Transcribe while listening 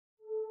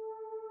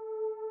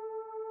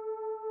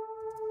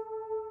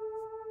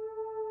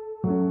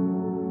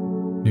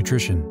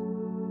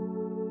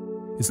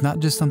Nutrition. It's not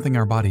just something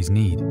our bodies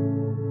need,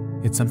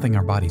 it's something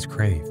our bodies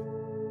crave.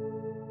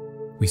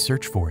 We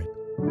search for it,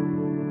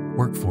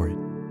 work for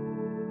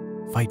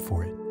it, fight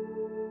for it.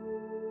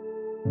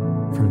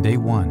 From day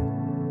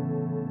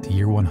 1 to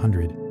year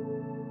 100,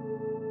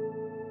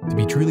 to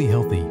be truly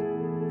healthy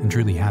and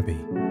truly happy,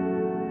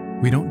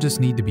 we don't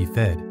just need to be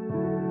fed,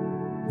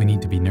 we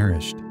need to be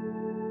nourished.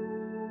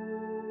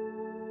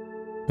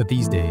 But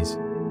these days,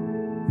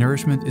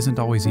 nourishment isn't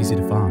always easy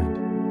to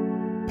find.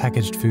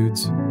 Packaged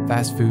foods,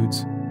 fast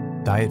foods,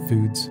 diet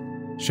foods,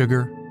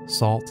 sugar,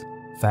 salt,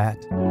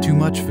 fat, too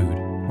much food,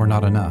 or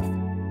not enough.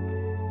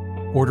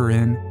 Order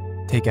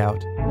in, take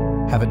out,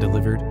 have it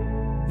delivered,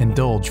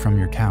 indulge from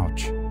your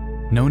couch.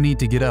 No need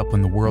to get up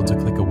when the world's a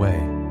click away.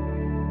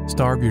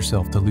 Starve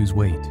yourself to lose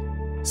weight.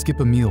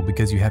 Skip a meal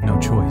because you have no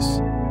choice.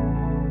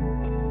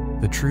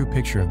 The true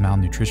picture of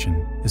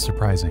malnutrition is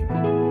surprising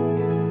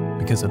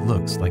because it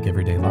looks like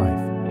everyday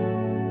life.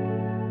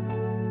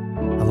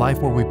 A life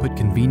where we put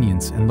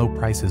convenience and low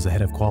prices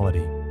ahead of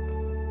quality.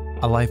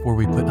 A life where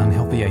we put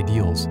unhealthy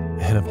ideals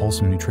ahead of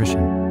wholesome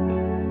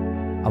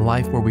nutrition. A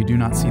life where we do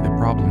not see the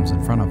problems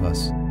in front of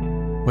us,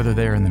 whether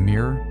they're in the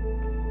mirror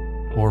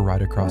or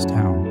right across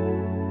town.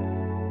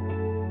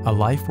 A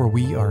life where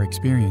we are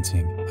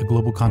experiencing a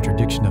global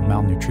contradiction of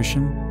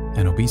malnutrition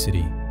and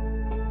obesity.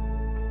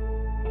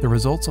 The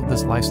results of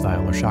this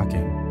lifestyle are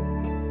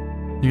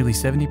shocking. Nearly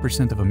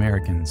 70% of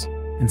Americans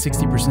and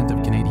 60%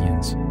 of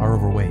Canadians are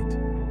overweight.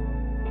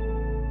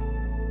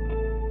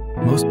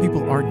 Most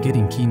people aren't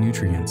getting key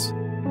nutrients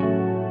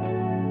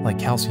like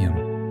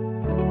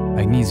calcium,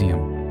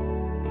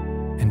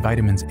 magnesium, and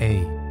vitamins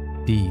A,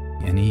 D,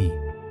 and E.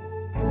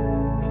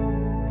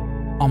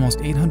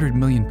 Almost 800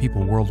 million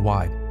people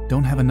worldwide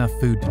don't have enough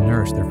food to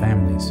nourish their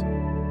families.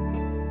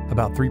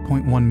 About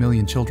 3.1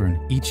 million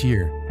children each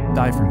year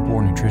die from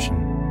poor nutrition.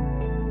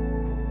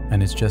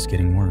 And it's just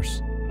getting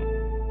worse.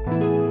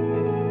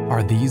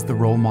 Are these the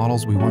role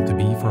models we want to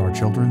be for our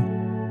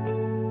children?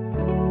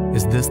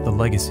 Is this the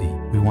legacy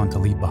we want to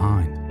leave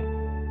behind?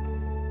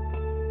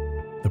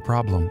 The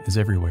problem is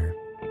everywhere.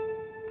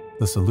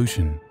 The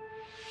solution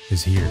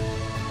is here.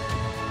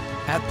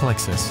 At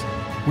Plexus,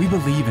 we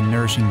believe in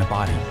nourishing the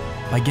body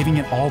by giving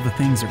it all the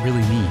things it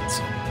really needs,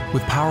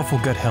 with powerful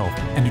gut health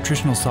and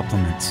nutritional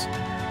supplements,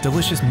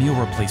 delicious meal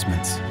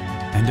replacements,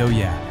 and oh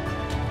yeah,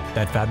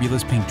 that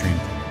fabulous pink drink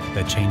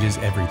that changes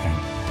everything.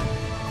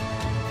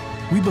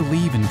 We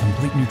believe in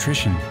complete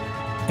nutrition,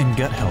 in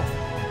gut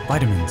health,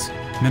 vitamins,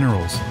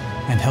 minerals,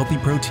 and healthy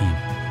protein.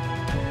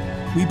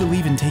 We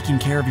believe in taking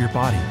care of your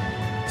body,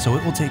 so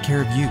it will take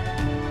care of you.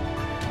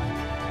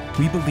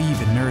 We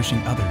believe in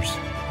nourishing others.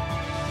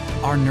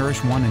 Our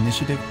Nourish One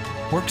initiative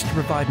works to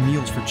provide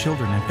meals for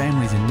children and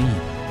families in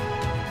need.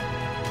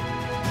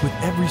 With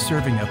every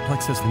serving of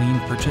Plexus Lean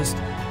purchased,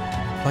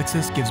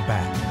 Plexus gives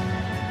back.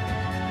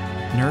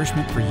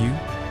 Nourishment for you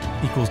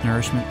equals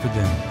nourishment for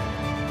them.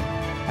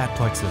 At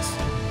Plexus,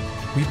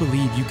 we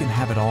believe you can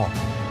have it all.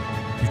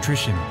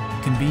 Nutrition,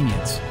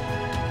 convenience,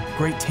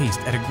 great taste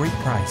at a great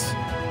price.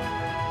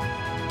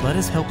 Let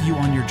us help you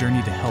on your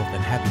journey to health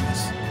and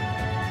happiness.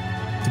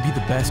 To be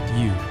the best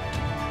you.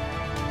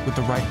 With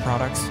the right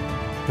products,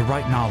 the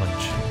right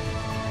knowledge,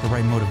 the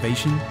right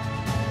motivation,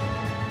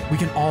 we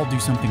can all do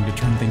something to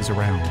turn things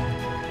around.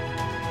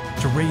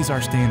 To raise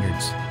our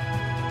standards.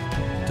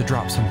 To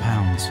drop some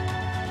pounds.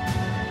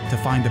 To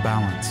find a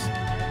balance.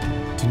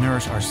 To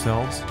nourish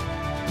ourselves.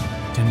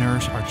 To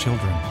nourish our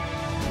children.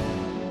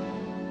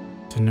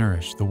 To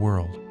nourish the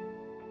world.